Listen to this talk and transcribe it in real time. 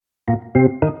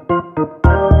Welcome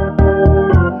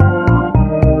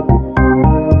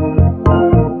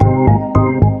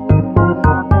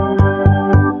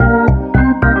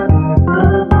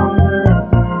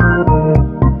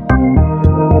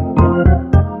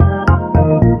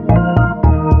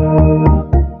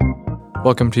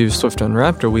to Swift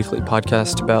Unwrapped, a weekly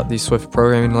podcast about the Swift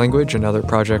programming language and other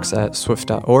projects at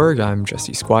swift.org. I'm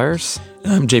Jesse Squires.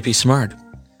 I'm JP Smart.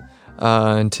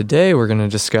 And today we're going to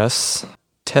discuss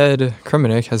Ted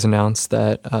Kremenek has announced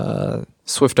that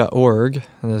swift.org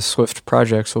and the Swift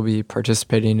projects will be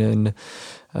participating in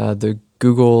the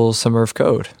Google Summer of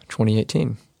Code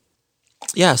 2018.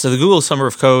 Yeah, so the Google Summer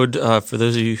of Code, for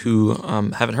those of you who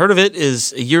haven't heard of it,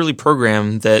 is a yearly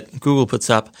program that Google puts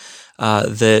up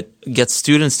that gets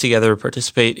students together to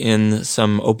participate in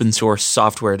some open source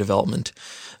software development.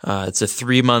 It's a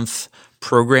 3-month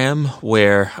program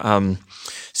where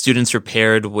students are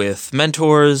paired with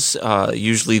mentors.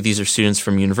 Usually these are students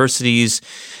from universities.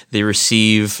 They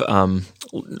receive a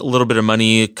little bit of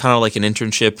money, kind of like an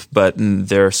internship, but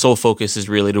their sole focus is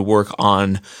really to work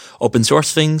on open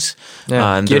source things.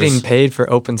 Yeah, getting paid for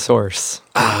open source.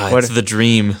 It's the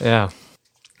dream. Yeah.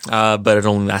 But it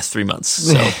only lasts 3 months,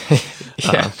 so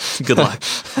good luck.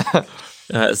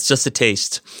 It's just a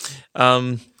taste.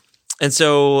 And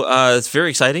so it's very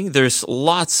exciting. There's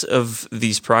lots of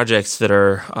these projects that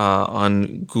are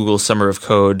on Google Summer of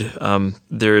Code.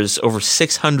 There's over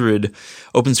 600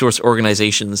 open source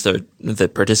organizations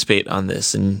that participate on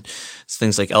this, and it's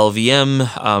things like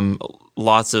LLVM,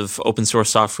 lots of open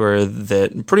source software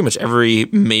that pretty much every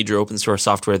major open source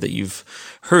software that you've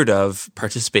heard of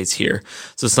participates here.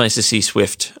 So it's nice to see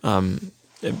Swift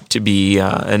to be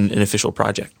an official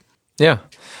project. Yeah.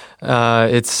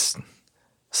 It's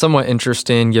somewhat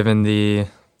interesting given the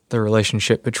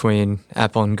relationship between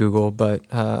Apple and Google, but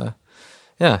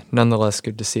nonetheless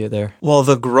good to see it there. Well,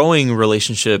 the growing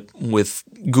relationship with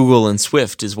Google and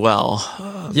Swift as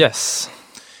well. Yes.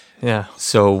 Yeah.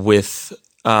 So with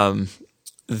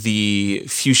the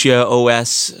Fuchsia OS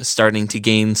starting to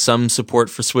gain some support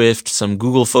for Swift, some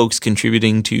Google folks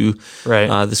contributing to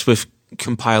the Swift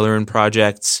compiler and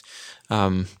projects.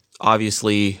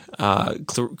 Obviously,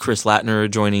 Chris Lattner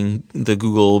joining the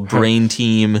Google Brain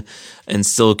team and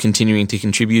still continuing to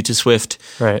contribute to Swift.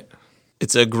 Right.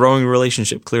 It's a growing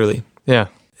relationship, clearly. Yeah.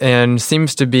 And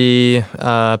seems to be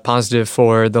positive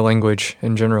for the language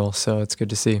in general, so it's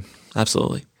good to see.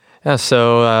 Absolutely. Yeah,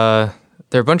 so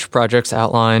there are a bunch of projects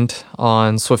outlined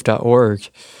on swift.org.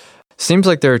 Seems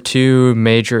like there are two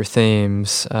major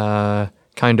themes,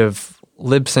 kind of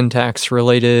lib syntax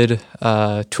related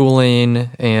tooling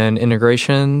and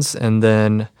integrations, and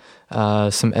then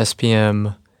some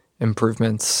SPM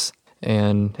improvements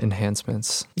and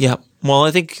enhancements. Yeah. Well,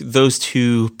 I think those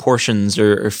two portions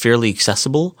are fairly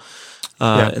accessible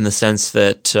in the sense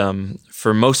that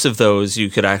for most of those, you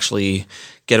could actually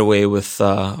get away with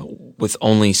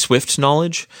only Swift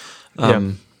knowledge,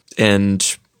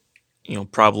 and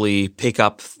probably pick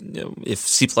up if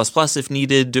C++ if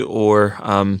needed, or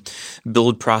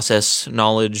build process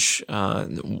knowledge.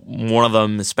 One of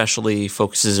them especially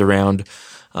focuses around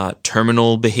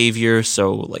terminal behavior,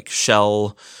 so like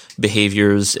shell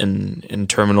behaviors and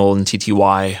terminal and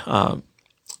TTY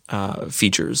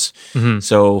features. Mm-hmm.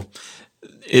 So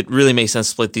it really makes sense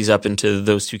to split these up into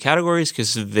those two categories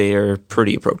because they're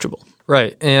pretty approachable.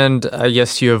 Right. And I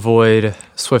guess you avoid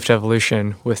Swift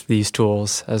evolution with these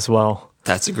tools as well.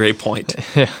 That's a great point.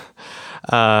 Yeah.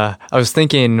 I was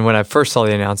thinking when I first saw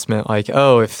the announcement, like,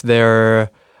 if there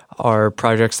are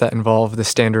projects that involve the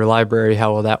standard library,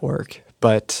 how will that work?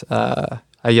 But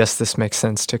I guess this makes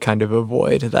sense to kind of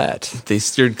avoid that. They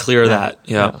steered clear of that.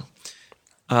 Yeah.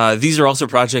 These are also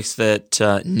projects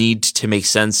that need to make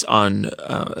sense on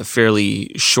a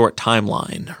fairly short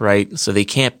timeline, right? So they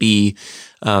can't be,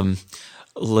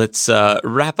 let's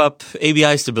wrap up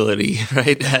ABI stability,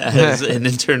 right, as an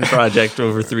intern project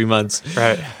over 3 months.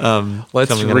 Right.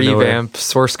 Let's revamp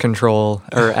source control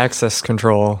or access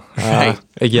control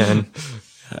again.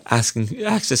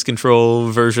 Access control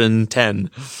version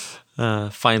 10,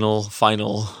 final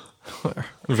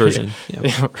version.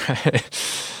 Yeah,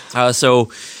 right. So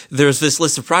there's this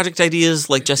list of project ideas,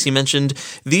 like Jesse mentioned.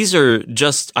 These are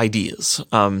just ideas.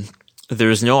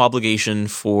 There's no obligation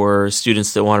for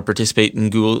students that want to participate in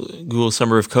Google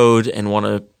Summer of Code and want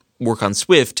to work on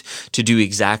Swift to do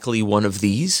exactly one of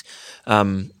these.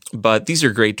 But these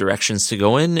are great directions to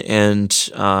go in, and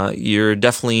you're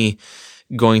definitely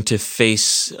going to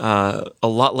face a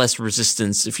lot less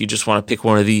resistance if you just want to pick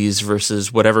one of these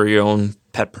versus whatever your own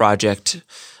pet project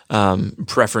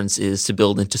preference is to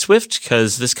build into Swift,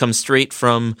 because this comes straight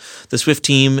from the Swift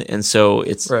team, and so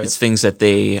it's things that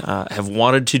they have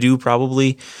wanted to do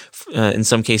probably in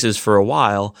some cases for a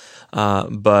while,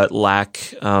 but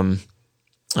lack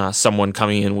someone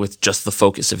coming in with just the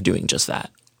focus of doing just that.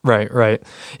 Right.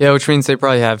 Yeah, which means they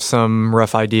probably have some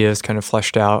rough ideas kind of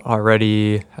fleshed out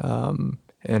already,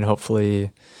 and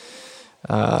hopefully,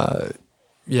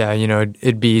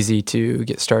 it'd be easy to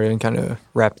get started and kind of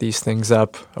wrap these things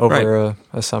up over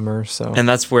a summer. So, and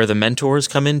that's where the mentors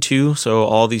come in too. So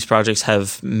all these projects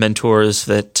have mentors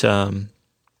that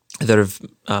have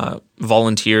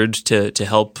volunteered to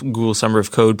help Google Summer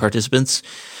of Code participants.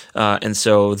 And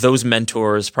so those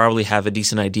mentors probably have a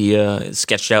decent idea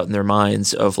sketched out in their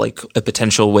minds of like a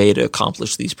potential way to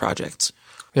accomplish these projects.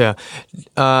 Yeah.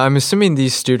 I'm assuming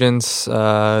these students,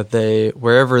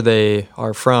 wherever they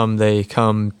are from, they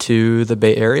come to the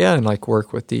Bay Area and like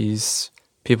work with these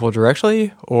people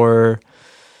directly, or?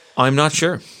 I'm not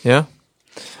sure. Yeah.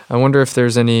 I wonder if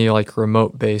there's any like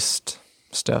remote based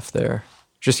stuff there.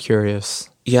 Just curious.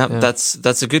 Yeah.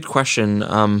 That's a good question.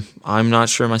 I'm not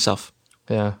sure myself.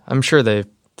 Yeah. I'm sure they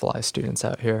fly students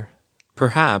out here.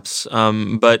 Perhaps,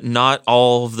 but not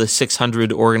all of the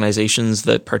 600 organizations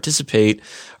that participate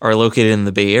are located in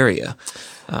the Bay Area.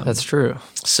 That's true.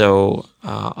 So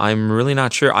I'm really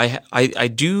not sure. I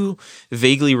do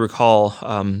vaguely recall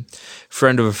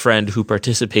friend of a friend who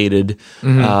participated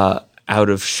out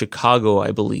of Chicago,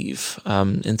 I believe,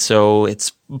 and so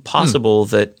it's possible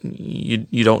that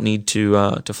you don't need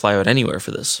to fly out anywhere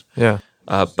for this. Yeah,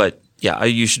 but. Yeah,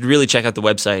 you should really check out the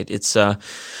website. It's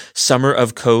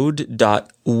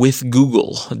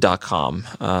summerofcode.withgoogle.com,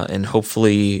 and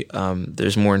hopefully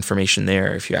there's more information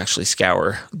there if you actually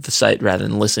scour the site rather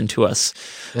than listen to us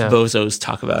bozos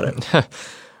talk about it.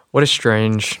 What a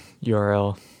strange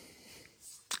URL.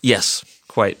 Yes,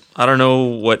 quite. I don't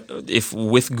know if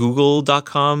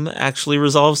withgoogle.com actually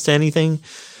resolves to anything,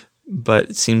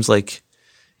 but it seems like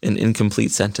an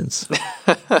incomplete sentence.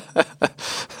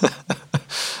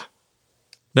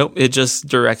 Nope, it just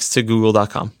directs to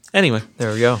google.com. Anyway.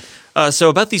 There we go. So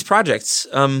about these projects,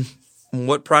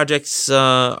 what projects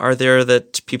are there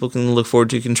that people can look forward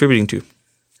to contributing to?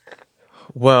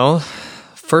 Well,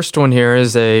 first one here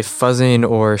is a fuzzing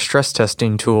or stress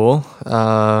testing tool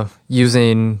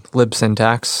using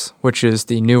libsyntax, which is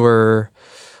the newer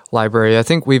library. I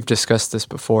think we've discussed this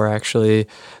before, actually.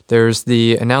 There's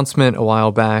the announcement a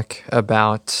while back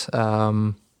about...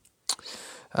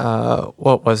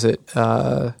 what was it?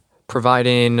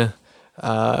 Providing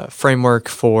framework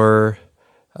for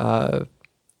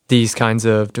these kinds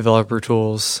of developer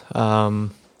tools,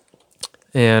 and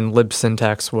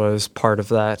libsyntax was part of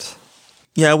that.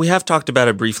 Yeah, we have talked about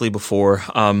it briefly before.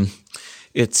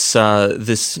 It's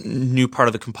this new part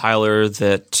of the compiler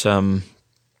that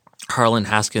Harlan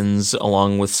Haskins,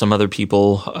 along with some other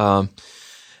people,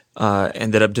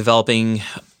 ended up developing.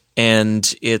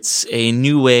 And it's a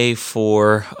new way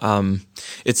for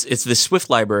it's the Swift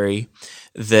library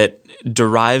that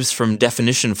derives from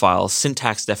definition files,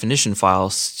 syntax definition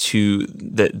files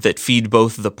that feed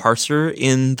both the parser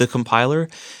in the compiler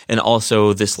and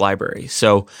also this library.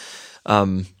 So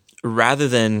rather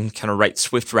than kind of write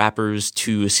Swift wrappers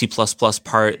to a C++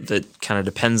 part that kind of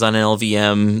depends on an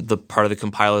LVM, the part of the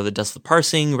compiler that does the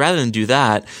parsing, rather than do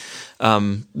that,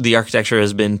 the architecture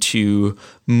has been to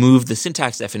move the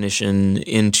syntax definition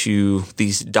into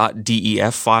these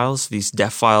 .def files, these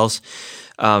def files,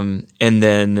 and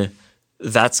then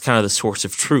that's kind of the source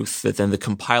of truth that then the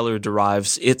compiler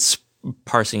derives its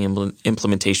parsing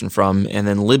implementation from, and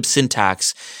then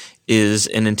libsyntax is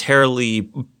an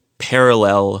entirely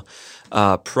parallel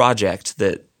project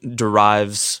that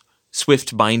derives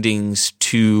Swift bindings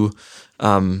to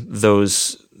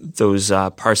those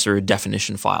parser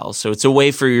definition files. So it's a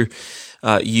way for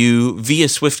you via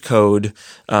Swift code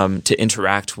to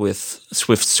interact with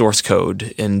Swift source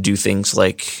code and do things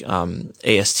like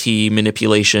AST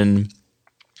manipulation,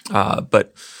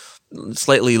 but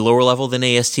slightly lower level than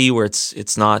AST, where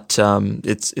it's not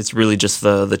it's really just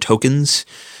the tokens.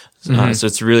 So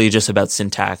it's really just about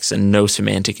syntax and no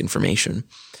semantic information.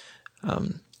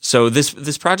 So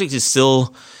this project is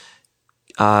still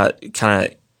kind of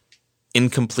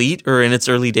incomplete or in its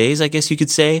early days, I guess you could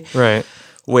say. Right.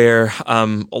 Where a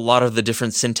lot of the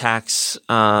different syntax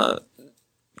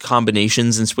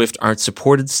combinations in Swift aren't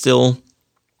supported still.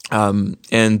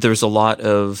 And there's a lot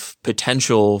of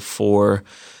potential for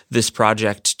this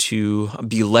project to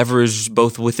be leveraged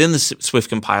both within the Swift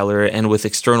compiler and with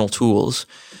external tools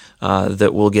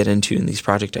that we'll get into in these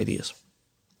project ideas.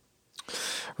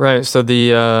 Right. So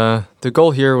the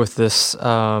goal here with this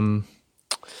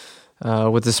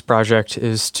with this project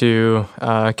is to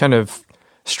kind of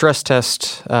stress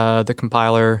test the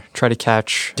compiler, try to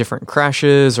catch different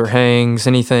crashes or hangs,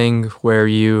 anything where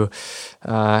you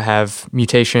have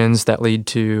mutations that lead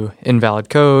to invalid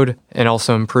code, and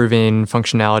also improving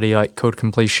functionality like code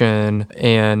completion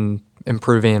and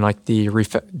improving like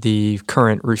the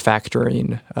current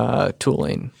refactoring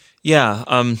tooling.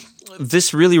 Yeah,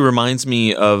 this really reminds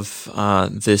me of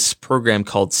this program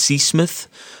called CSmith,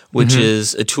 which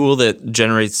is a tool that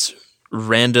generates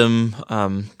random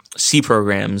C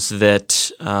programs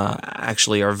that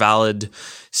actually are valid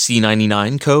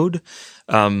C99 code.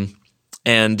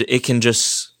 And it can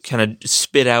just kind of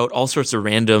spit out all sorts of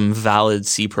random valid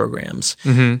C programs.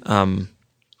 And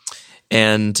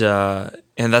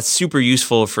that's super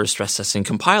useful for stress testing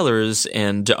compilers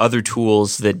and other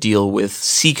tools that deal with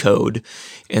C code.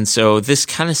 And so this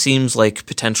kind of seems like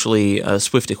potentially a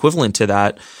Swift equivalent to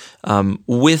that,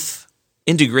 with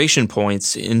integration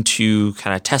points into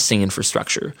kind of testing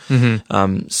infrastructure.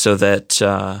 So that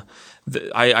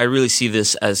I really see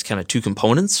this as kind of two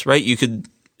components, right? You could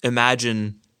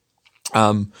imagine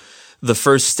the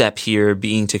first step here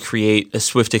being to create a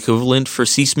Swift equivalent for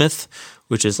CSmith,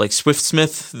 which is like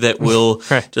SwiftSmith that will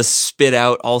just spit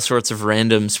out all sorts of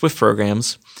random Swift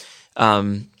programs.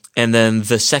 And then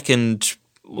the second,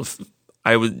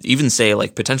 I would even say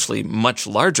like potentially much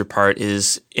larger part,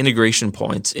 is integration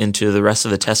points into the rest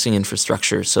of the testing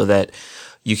infrastructure so that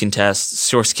you can test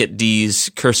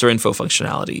SourceKit-D's cursor info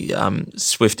functionality,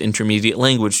 Swift intermediate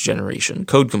language generation,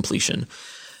 code completion.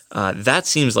 That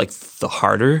seems like the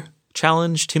harder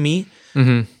challenge to me.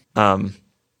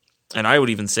 And I would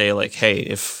even say like, hey,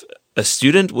 if a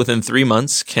student within 3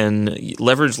 months can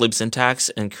leverage libsyntax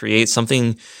and create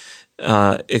something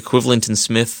equivalent in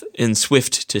Swift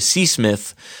to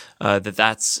CSmith,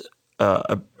 that's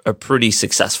a pretty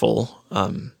successful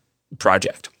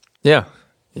project. Yeah,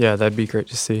 that'd be great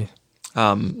to see.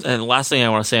 And the last thing I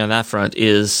want to say on that front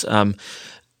is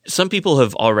some people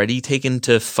have already taken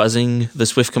to fuzzing the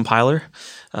Swift compiler.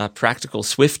 Practical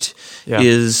Swift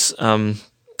is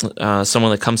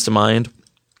someone that comes to mind.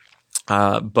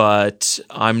 But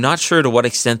I'm not sure to what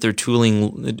extent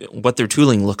what their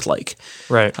tooling looked like.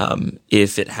 Right.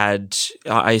 If it had,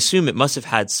 I assume it must have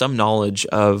had some knowledge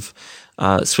of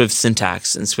Swift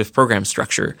syntax and Swift program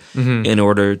structure in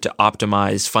order to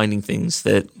optimize finding things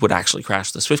that would actually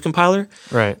crash the Swift compiler.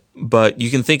 Right. But you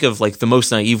can think of like the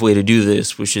most naive way to do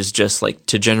this, which is just like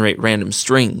to generate random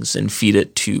strings and feed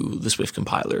it to the Swift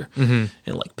compiler and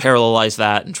like parallelize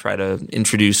that and try to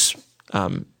introduce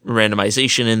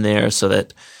randomization in there so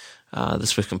that the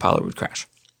Swift compiler would crash.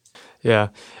 Yeah.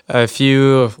 If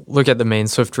you look at the main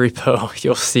Swift repo,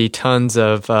 you'll see tons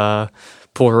of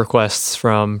pull requests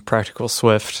from Practical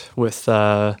Swift with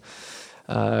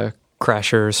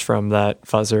crashers from that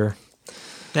fuzzer.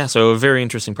 Yeah, so a very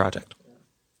interesting project.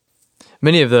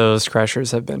 Many of those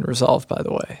crashers have been resolved, by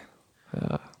the way.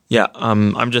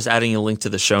 I'm just adding a link to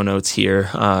the show notes here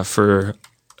for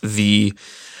the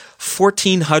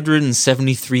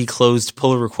 1,473 closed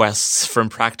pull requests from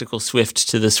Practical Swift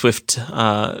to the Swift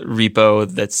repo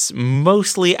that's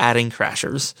mostly adding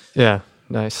crashers. Yeah,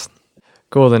 nice.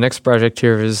 Cool. The next project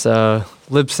here is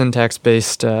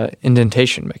libsyntax-based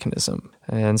indentation mechanism.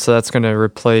 And so that's going to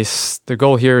the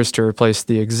goal here is to replace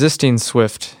the existing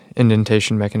Swift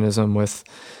indentation mechanism with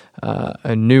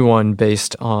a new one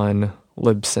based on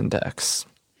libsyntax.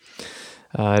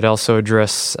 It also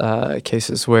addresses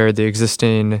cases where the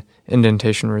existing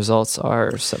indentation results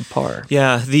are subpar.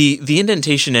 Yeah, the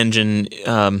indentation engine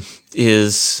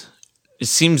it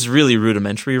seems really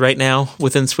rudimentary right now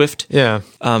within Swift. Yeah.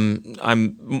 I'm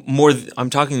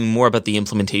talking more about the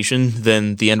implementation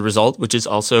than the end result, which is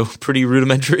also pretty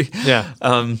rudimentary. Yeah.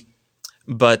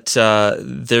 But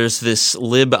there's this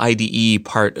libIDE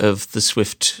part of the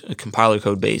Swift compiler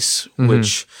code base,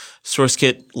 which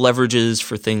SourceKit leverages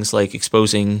for things like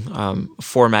exposing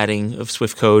formatting of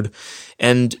Swift code.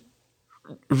 And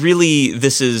really,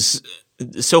 this is,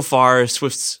 so far,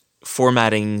 Swift's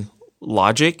formatting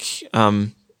logic, or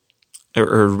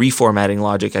reformatting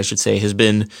logic, I should say, has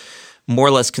been more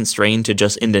or less constrained to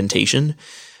just indentation.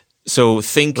 So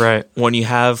think when you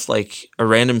have like a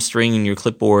random string in your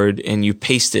clipboard and you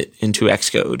paste it into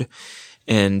Xcode,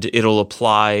 and it'll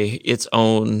apply its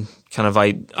own kind of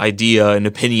idea and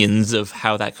opinions of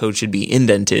how that code should be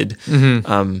indented.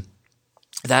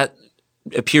 That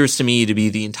appears to me to be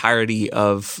the entirety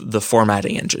of the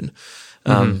formatting engine.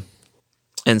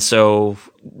 And so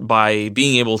by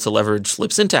being able to leverage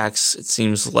libsyntax, it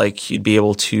seems like you'd be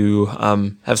able to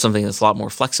have something that's a lot more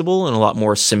flexible and a lot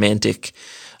more semantic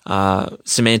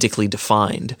semantically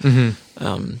defined,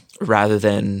 rather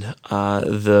than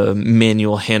the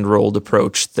manual hand-rolled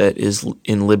approach that is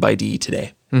in libID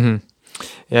today.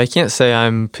 Yeah, I can't say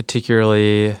I'm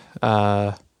particularly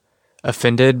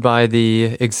offended by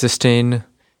the existing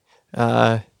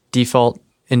default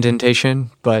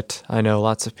indentation, but I know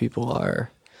lots of people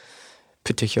are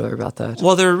particular about that.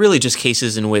 Well, there are really just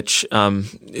cases in which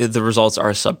the results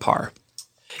are subpar.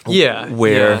 Yeah.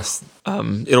 Where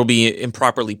it'll be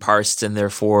improperly parsed, and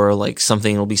therefore like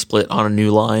something will be split on a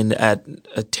new line at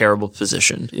a terrible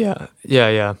position. Yeah.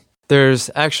 There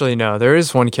is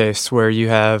one case where you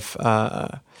have,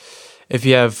 if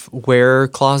you have where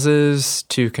clauses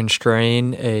to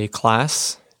constrain a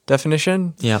class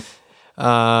definition, you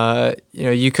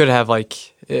could have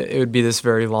it would be this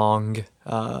very long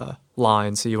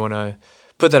line. So you want to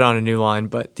put that on a new line,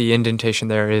 but the indentation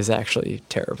there is actually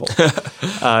terrible.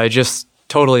 It just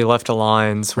totally left to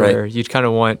lines where you'd kind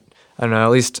of want, I don't know,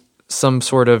 at least some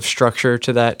sort of structure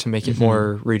to that to make it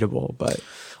more readable. But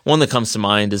one that comes to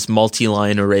mind is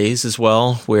multi-line arrays as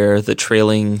well, where the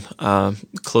trailing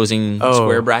closing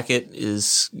square bracket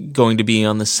is going to be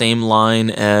on the same line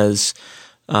as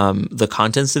the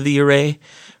contents of the array,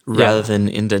 rather than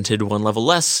indented one level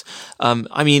less. A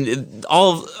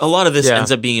lot of this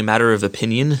ends up being a matter of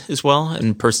opinion as well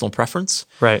and personal preference.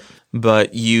 Right.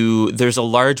 But there's a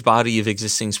large body of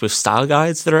existing Swift style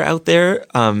guides that are out there,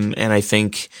 and I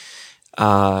think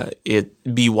it'd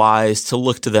be wise to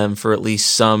look to them for at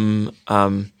least some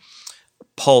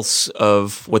pulse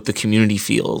of what the community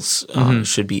feels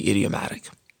should be idiomatic.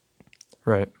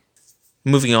 Right.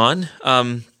 Moving on.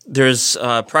 There's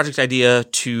a project idea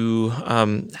to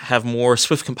have more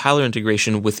Swift compiler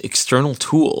integration with external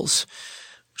tools,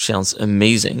 which sounds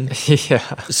amazing.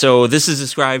 Yeah. So this is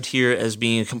described here as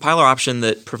being a compiler option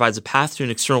that provides a path to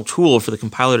an external tool for the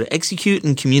compiler to execute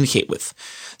and communicate with.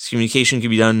 This communication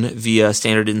can be done via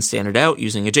standard in, standard out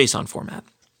using a JSON format.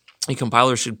 A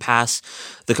compiler should pass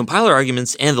the compiler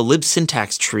arguments and the lib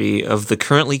syntax tree of the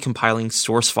currently compiling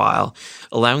source file,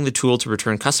 allowing the tool to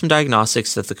return custom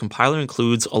diagnostics that the compiler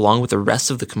includes along with the rest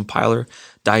of the compiler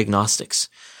diagnostics.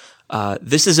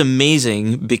 This is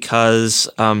amazing because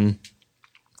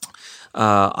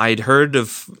I'd heard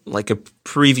of like a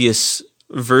previous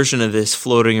version of this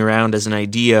floating around as an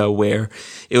idea where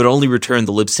it would only return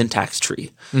the lib syntax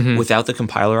tree without the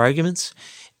compiler arguments.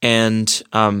 And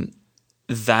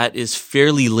that is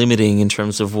fairly limiting in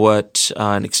terms of what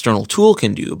an external tool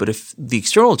can do. But if the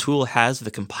external tool has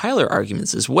the compiler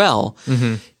arguments as well,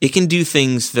 it can do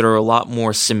things that are a lot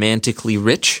more semantically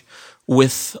rich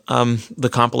with the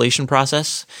compilation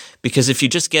process. Because if you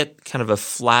just get kind of a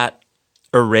flat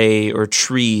array or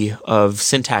tree of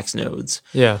syntax nodes,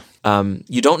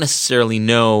 you don't necessarily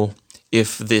know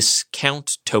if this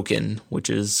count token, which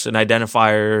is an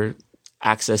identifier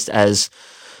accessed as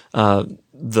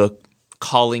the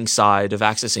calling side of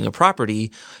accessing a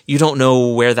property, you don't know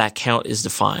where that count is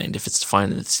defined. If it's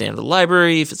defined in the standard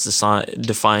library, if it's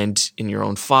defined in your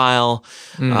own file,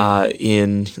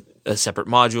 in a separate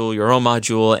module, your own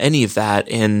module, any of that.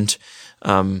 And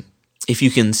if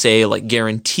you can say like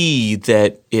guarantee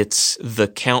that it's the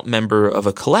count member of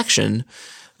a collection,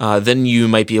 then you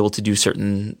might be able to do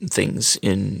certain things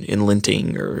in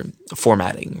linting or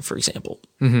formatting, for example.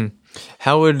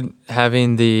 How would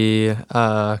having the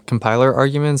compiler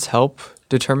arguments help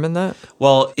determine that?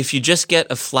 Well, if you just get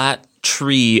a flat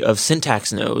tree of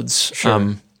syntax nodes,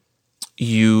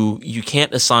 you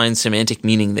can't assign semantic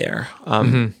meaning there.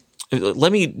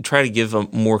 Let me try to give a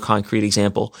more concrete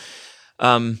example.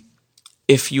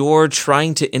 If you're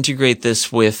trying to integrate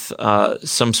this with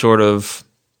some sort of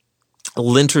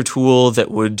linter tool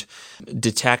that would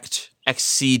detect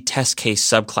XC test case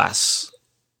subclass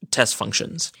test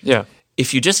functions.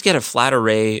 If you just get a flat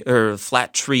array or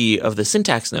flat tree of the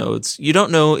syntax nodes, you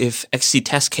don't know if XC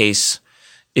test case,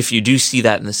 if you do see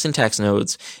that in the syntax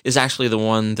nodes, is actually the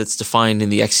one that's defined in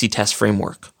the XC test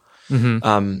framework.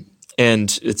 And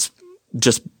it's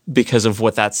just because of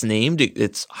what that's named,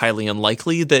 it's highly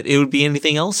unlikely that it would be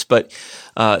anything else. But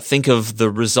think of the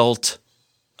result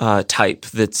type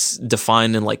that's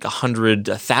defined in like 100,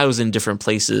 1,000 different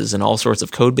places and all sorts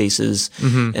of code bases,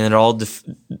 and it all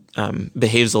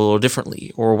behaves a little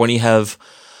differently. Or when you have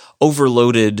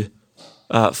overloaded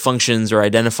functions or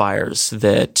identifiers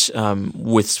that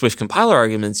with Swift compiler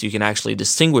arguments you can actually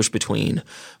distinguish between,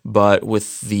 but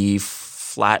with the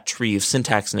flat tree of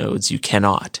syntax nodes you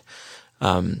cannot.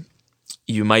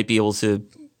 You might be able to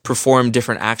perform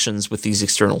different actions with these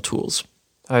external tools.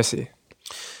 I see.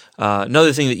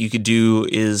 Another thing that you could do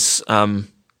is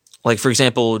like, for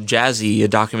example, Jazzy, a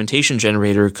documentation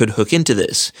generator, could hook into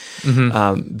this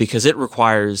because it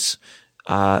requires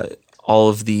all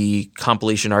of the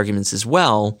compilation arguments as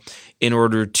well in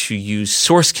order to use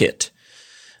SourceKit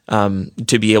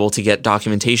to be able to get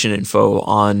documentation info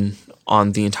on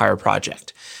the entire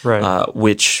project, right?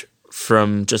 Which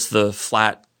from just the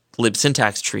flat lib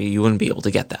syntax tree, you wouldn't be able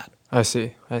to get that. I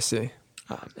see.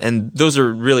 And those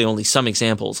are really only some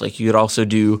examples. Like you could also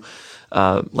do,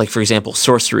 like for example,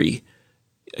 Sorcery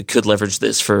could leverage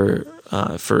this for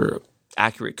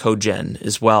accurate code gen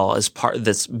as well as part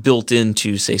that's built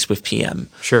into, say, SwiftPM.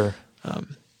 Sure.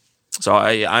 So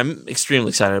I'm extremely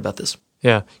excited about this.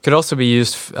 Yeah, could also be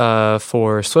used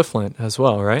for SwiftLint as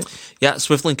well, right? Yeah,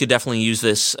 SwiftLint could definitely use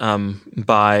this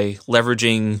by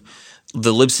leveraging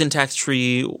the libsyntax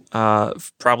tree,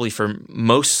 probably for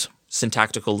most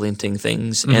syntactical linting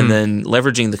things, and then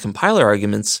leveraging the compiler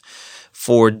arguments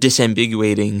for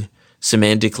disambiguating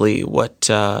semantically what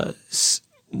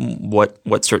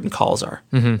certain calls are.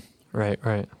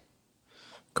 Right.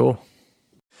 Cool.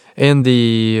 And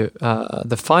the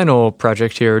final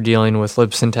project here dealing with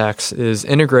libsyntax is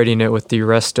integrating it with the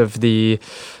rest of the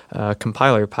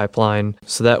compiler pipeline.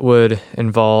 So that would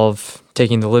involve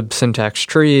taking the libsyntax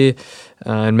tree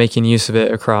and making use of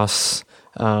it across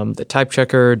the type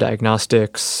checker,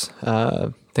 diagnostics,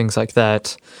 things like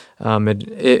that.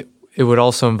 It would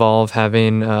also involve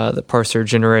having the parser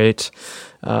generate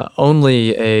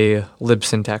only a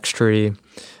libsyntax tree,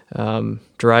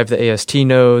 derive the AST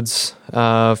nodes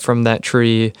from that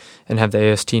tree, and have the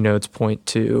AST nodes point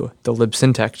to the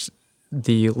libsyntax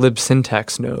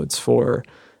nodes for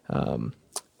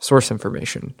source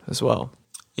information as well.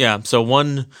 Yeah. So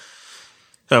one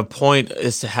point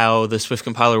as to how the Swift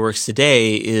compiler works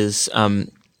today is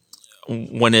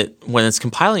when it's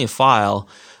compiling a file,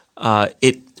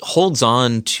 it holds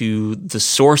on to the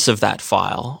source of that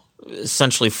file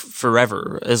essentially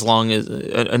forever, as long as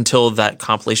until that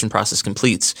compilation process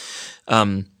completes.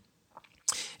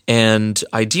 And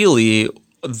ideally,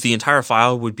 the entire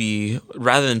file would be,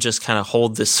 rather than just kind of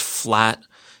hold this flat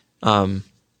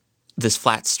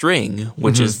string,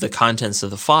 which is the contents of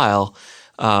the file,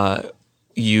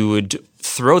 you would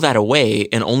throw that away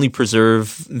and only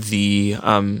preserve the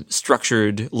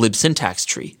structured libsyntax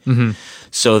tree,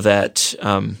 so that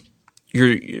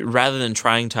you're, rather than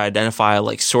trying to identify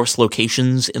like source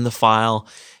locations in the file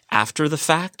after the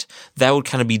fact, that would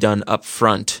kind of be done up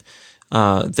front.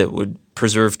 That would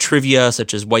preserve trivia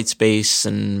such as white space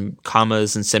and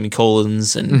commas and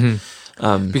semicolons and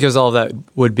because all that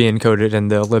would be encoded in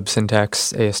the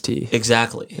libsyntax AST.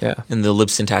 Exactly. Yeah. In the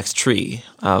libsyntax tree.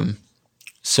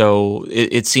 So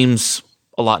it seems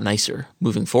a lot nicer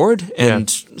moving forward. And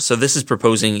so this is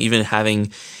proposing even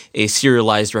having a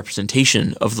serialized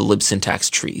representation of the libsyntax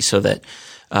tree so that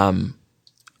the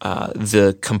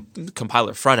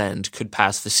compiler front end could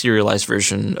pass the serialized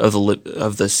version of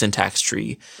the syntax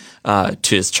tree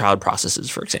to its child processes,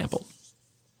 for example.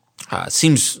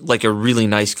 Seems like a really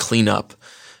nice cleanup.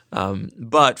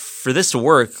 But for this to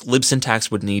work,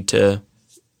 libsyntax would need to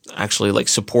actually like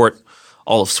support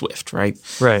all of Swift, right?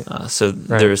 Right. So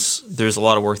there's a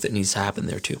lot of work that needs to happen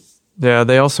there too. Yeah,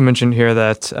 they also mentioned here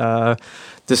that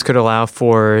this could allow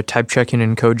for type checking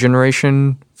and code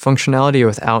generation functionality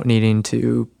without needing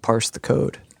to parse the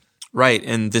code. Right,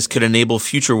 and this could enable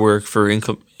future work for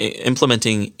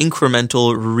implementing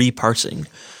incremental reparsing.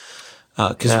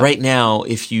 Because right now,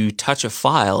 if you touch a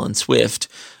file in Swift,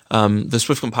 the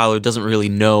Swift compiler doesn't really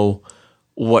know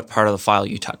what part of the file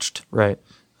you touched. Right.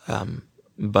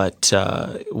 But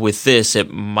with this,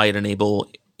 it might enable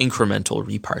incremental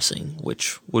reparsing,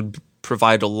 which would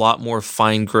provide a lot more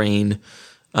fine-grained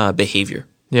behavior.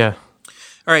 Yeah.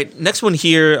 All right, next one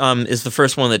here is the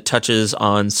first one that touches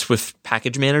on Swift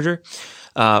Package Manager,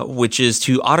 which is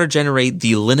to auto-generate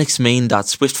the Linux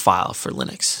main.swift file for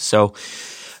Linux. So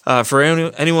for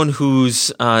anyone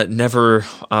who's never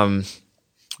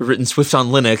written Swift on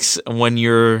Linux, when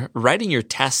you're writing your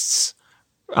tests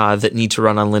that need to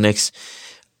run on Linux,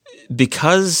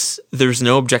 because there's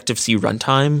no Objective-C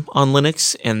runtime on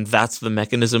Linux, and that's the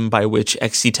mechanism by which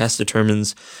XCTest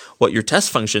determines what your test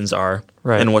functions are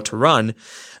and what to run,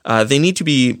 they need to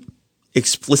be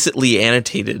explicitly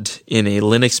annotated in a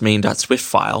Linux main.swift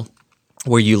file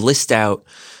where you list out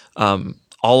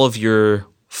all of your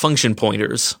function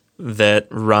pointers that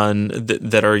run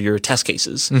that are your test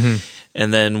cases.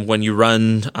 And then when you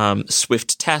run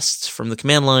Swift tests from the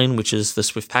command line, which is the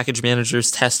Swift Package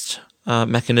Manager's test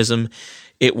mechanism,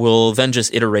 it will then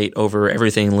just iterate over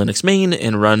everything in Linux main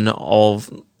and run all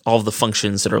of the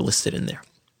functions that are listed in there.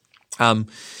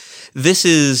 This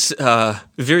is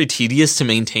very tedious to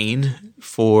maintain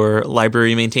for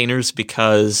library maintainers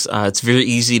because it's very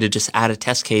easy to just add a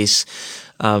test case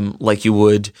like you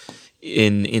would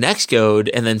in Xcode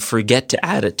and then forget to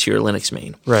add it to your Linux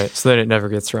main. Right. So then it never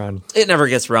gets run. It never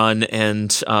gets run,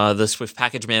 and the Swift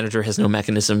package manager has no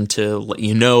mechanism to let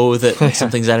you know that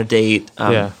something's out of date,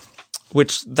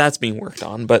 which that's being worked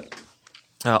on. But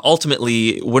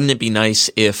ultimately, wouldn't it be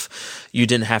nice if you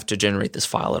didn't have to generate this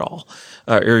file at all,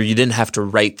 or you didn't have to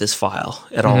write this file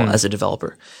at all as a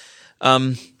developer?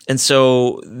 And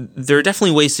so there are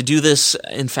definitely ways to do this.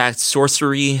 In fact,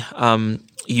 Sorcery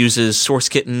uses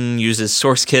SourceKitten, uses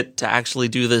SourceKit to actually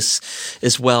do this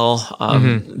as well,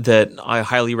 that I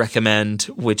highly recommend,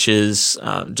 which is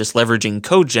just leveraging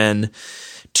CodeGen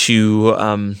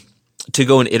to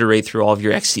go and iterate through all of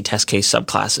your XC test case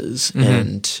subclasses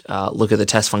and look at the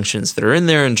test functions that are in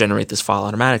there and generate this file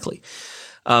automatically.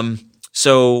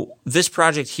 So this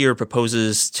project here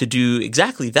proposes to do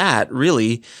exactly that,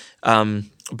 really,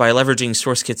 by leveraging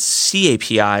SourceKit's C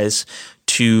APIs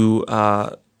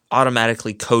to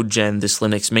automatically code gen this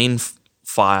Linux main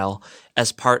file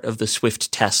as part of the Swift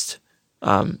test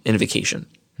invocation.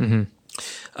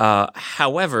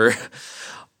 However,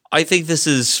 I think this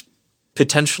is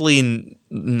potentially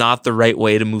not the right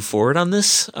way to move forward on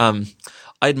this.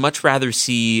 I'd much rather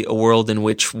see a world in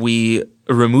which we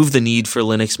remove the need for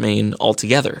Linux main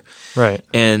altogether. Right.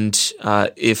 And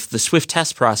if the Swift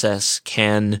test process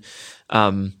can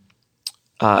at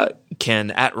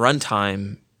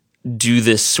runtime do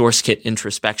this SourceKit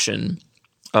introspection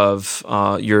of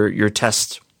your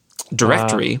test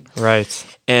directory,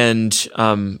 right, and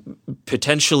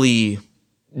potentially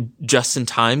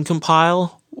just-in-time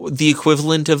compile the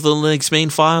equivalent of the Linux main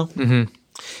file.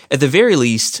 At the very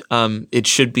least, it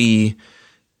should be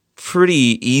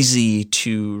pretty easy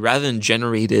to, rather than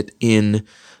generate it in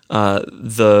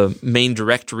the main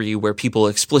directory where people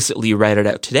explicitly write it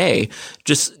out today,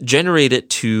 just generate it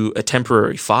to a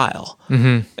temporary file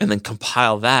and then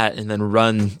compile that and then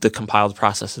run the compiled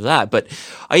process of that. But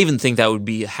I even think that would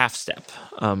be a half step.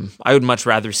 I would much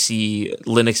rather see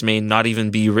Linux main not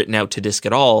even be written out to disk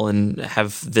at all and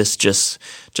have this just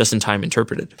in time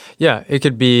interpreted. Yeah, it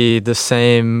could be the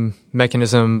same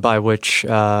mechanism by which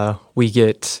we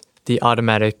get the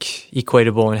automatic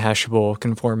equatable and hashable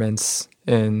conformance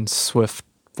in Swift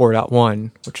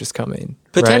 4.1, which is coming.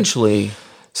 Potentially. Right?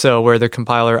 So where the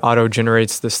compiler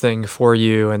auto-generates this thing for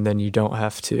you and then you don't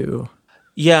have to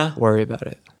worry about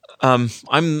it.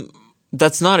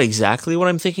 That's not exactly what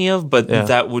I'm thinking of, but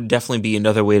that would definitely be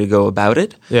another way to go about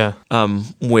it. Yeah.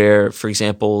 Where, for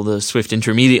example, the Swift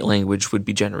intermediate language would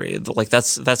be generated. Like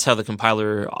that's how the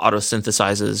compiler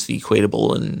auto-synthesizes the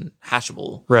equatable and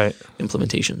hashable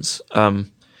implementations.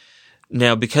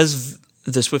 Now, because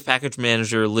the Swift package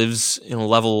manager lives in a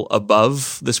level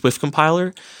above the Swift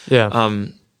compiler,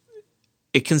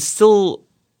 it can still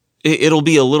it'll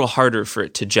be a little harder for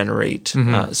it to generate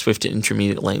Swift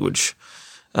intermediate language.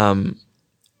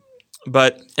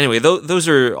 But anyway, those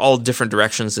are all different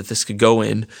directions that this could go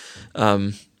in.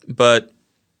 But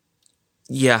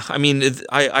yeah, I mean,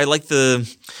 I like the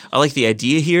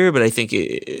idea here, but I think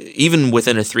even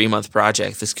within a 3-month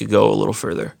project, this could go a little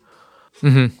further.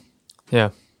 Yeah.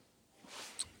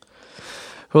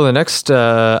 Well, the next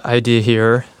idea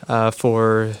here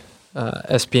for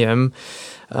SPM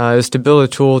is to build a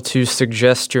tool to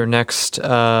suggest your next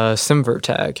symver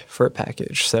tag for a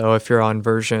package. So if you're on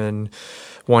version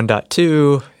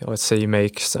 1.2, let's say you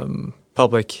make some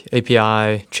public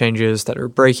API changes that are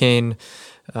breaking,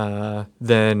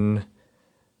 then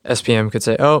SPM could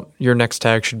say, oh, your next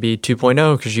tag should be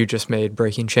 2.0 because you just made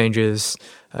breaking changes.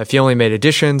 If you only made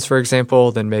additions, for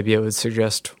example, then maybe it would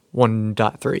suggest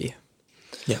 1.3.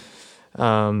 Yeah.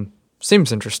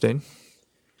 Seems interesting.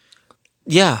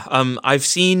 Yeah. I've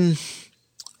seen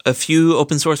a few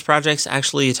open source projects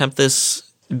actually attempt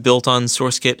this built on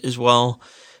SourceKit as well.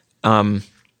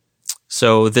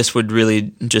 So this would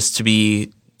really just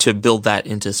to build that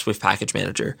into Swift Package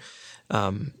Manager.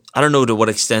 I don't know to what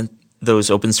extent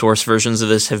those open source versions of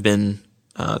this have been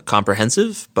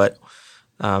comprehensive, but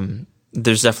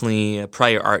there's definitely a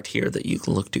prior art here that you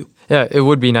can look to. Yeah, it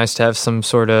would be nice to have some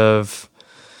sort of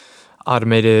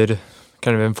automated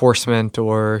kind of enforcement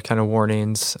or kind of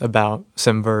warnings about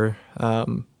Symver. I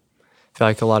feel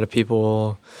like a lot of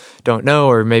people don't know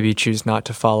or maybe choose not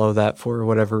to follow that for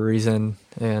whatever reason,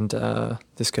 and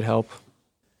this could help.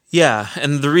 Yeah,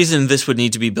 and the reason this would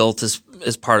need to be built as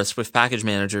part of Swift Package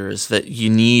Manager is that you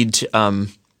need a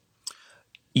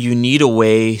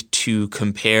way to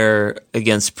compare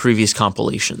against previous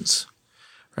compilations,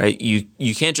 right?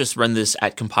 You can't just run this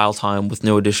at compile time with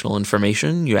no additional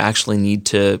information. You actually need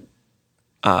to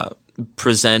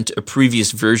present a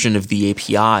previous version of the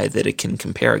API that it can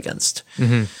compare against.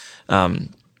 And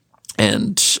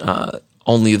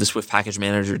only the Swift Package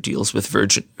Manager deals with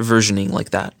versioning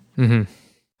like that.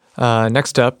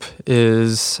 Next up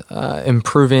is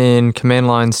improving command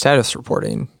line status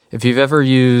reporting. If you've ever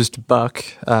used Buck,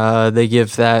 they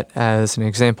give that as an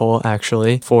example,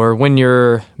 actually, for when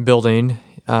you're building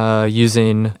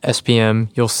using SPM,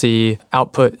 you'll see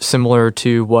output similar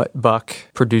to what Buck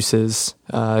produces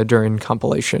during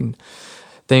compilation.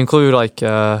 They include like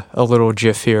a little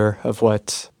GIF here of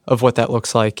what that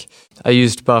looks like. I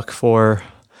used Buck for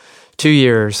 2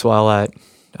 years while at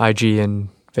IG and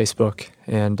Facebook,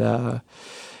 and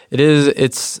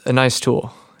it's a nice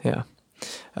tool. Yeah.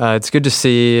 It's good to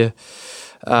see,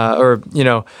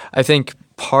 I think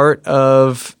part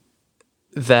of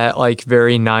that like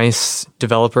very nice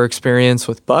developer experience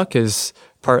with Buck is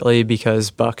partly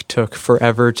because Buck took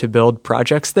forever to build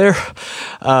projects there.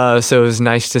 So it was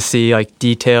nice to see like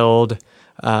detailed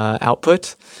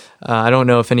output. I don't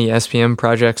know if any SPM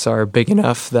projects are big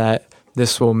enough that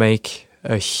this will make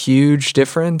a huge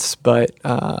difference, but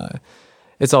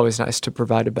it's always nice to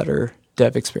provide a better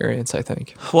dev experience, I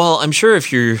think. Well, I'm sure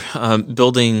if you're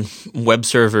building web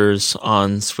servers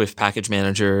on Swift Package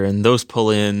Manager and those pull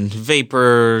in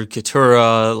Vapor,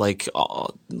 Kitura, like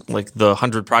the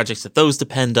 100 projects that those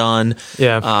depend on,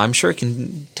 I'm sure it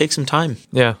can take some time.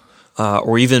 Yeah.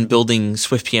 Or even building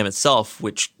Swift PM itself,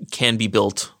 which can be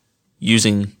built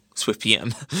using Swift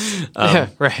PM. Yeah,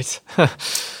 right.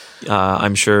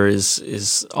 I'm sure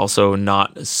is also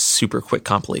not a super quick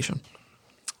compilation.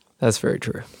 That's very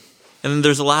true. And then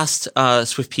there's a last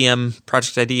Swift PM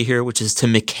project idea here, which is to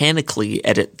mechanically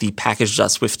edit the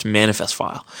package.swift manifest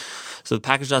file. So the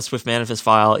package.swift manifest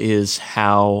file is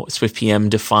how Swift PM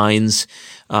defines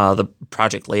the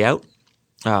project layout,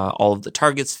 all of the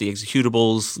targets, the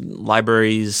executables,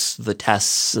 libraries, the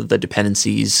tests, the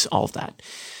dependencies, all of that.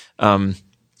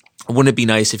 Wouldn't it be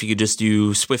nice if you could just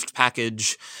do Swift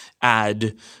package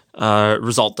add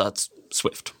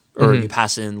result.swift? Or you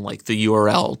pass in like the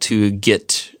URL to a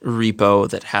Git repo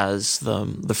that has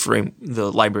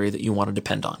the library that you want to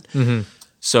depend on.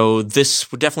 So this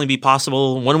would definitely be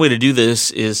possible. One way to do this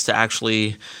is to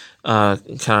actually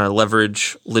kind of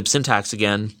leverage libsyntax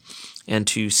again and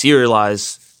to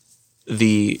serialize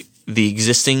the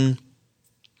existing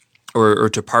or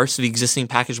to parse the existing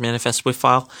package manifest Swift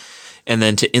file, and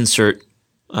then to insert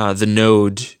the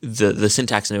node, the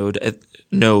syntax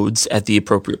nodes at the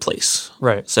appropriate place.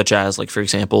 Right. Such as, like, for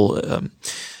example,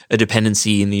 a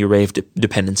dependency in the array of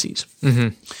dependencies.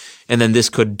 And then this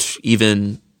could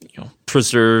even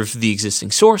preserve the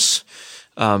existing source.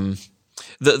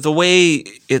 The way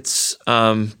it's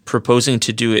proposing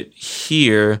to do it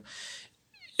here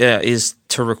is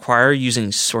to require using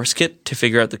SourceKit to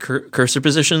figure out the cursor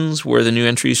positions where the new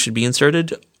entries should be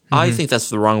inserted. I think that's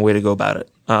the wrong way to go about it.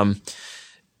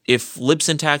 If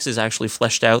libsyntax is actually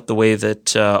fleshed out the way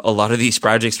that a lot of these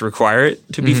projects require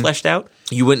it to be fleshed out,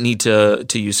 you wouldn't need to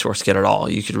use SourceKit at all.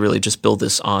 You could really just build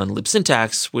this on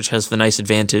libsyntax, which has the nice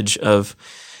advantage of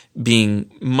being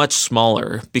much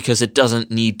smaller because it doesn't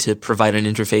need to provide an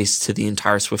interface to the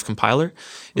entire Swift compiler.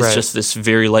 It's just this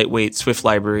very lightweight Swift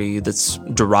library that's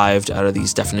derived out of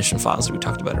these definition files that we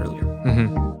talked about earlier.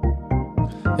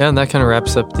 Yeah, and that kind of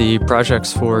wraps up the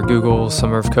projects for Google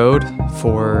Summer of Code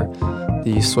for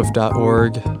the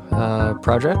Swift.org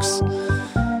projects.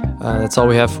 That's all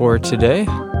we have for today.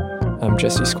 I'm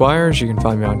Jesse Squires. You can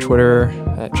find me on Twitter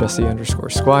at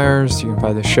Jesse_Squires. You can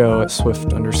find the show at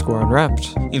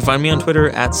Swift_Unwrapped. You can find me on Twitter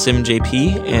at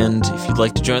SimJP. And if you'd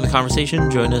like to join the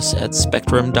conversation, join us at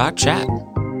Spectrum.chat.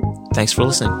 Thanks for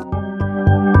listening.